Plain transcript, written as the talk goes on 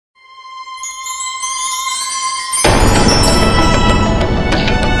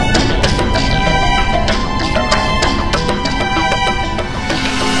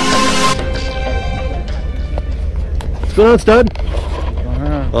going on,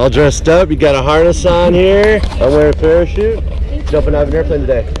 stud? All dressed up. You got a harness on here. I'm wearing a parachute. Jumping out of an airplane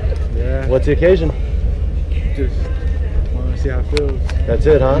today. Yeah. What's the occasion? Just want to see how it feels. That's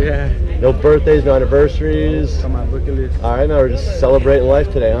it, huh? Yeah. No birthdays, no anniversaries. On my bucket list. All right, now we're just celebrating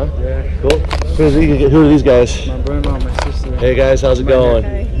life today, huh? Yeah. Cool. Who are these guys? My brother-in-law, my sister. Hey guys, how's it going?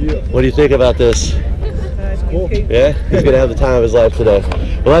 Yeah. What do you think about this? It's cool. Yeah, he's gonna have the time of his life today.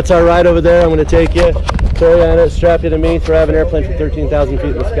 Well, that's our ride over there. I'm gonna take you, throw you on it, strap you to me, drive an airplane from 13,000 feet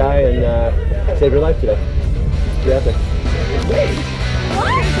in the sky, and save your life today. Get out there.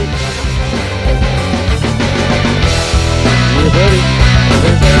 You're ready.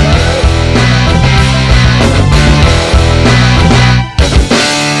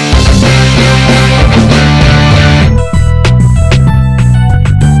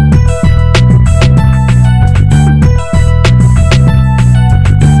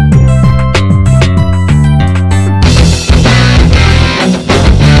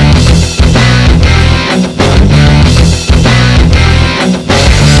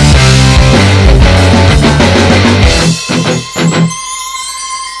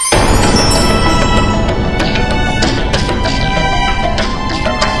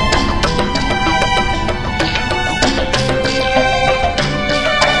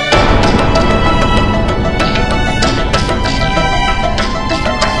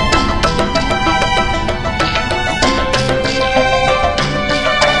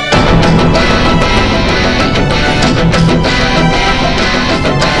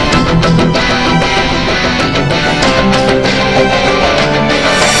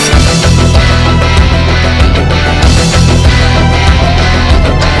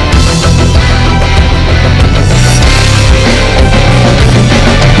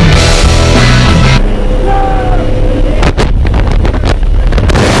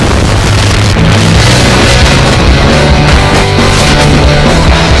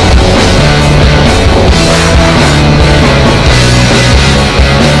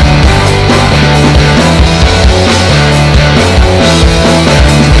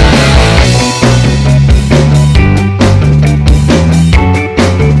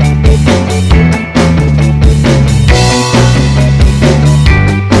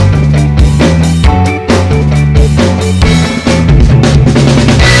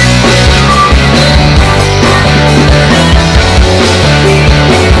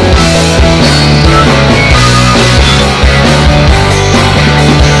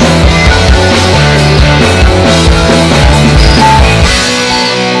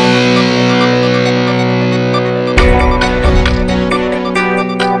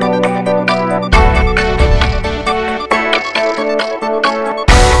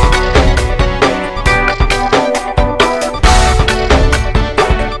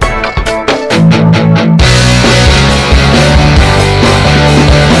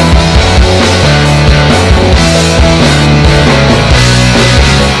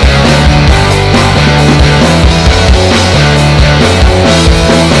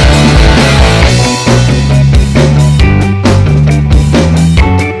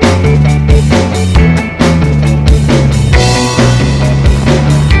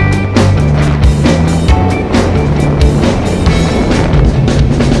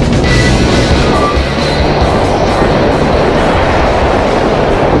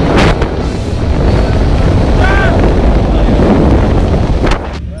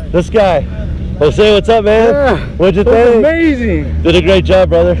 This guy. Jose, what's up, man? Yeah, what'd you think? Amazing. Did a great job,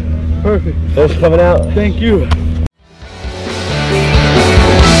 brother. Perfect. Thanks for coming out. Thank you.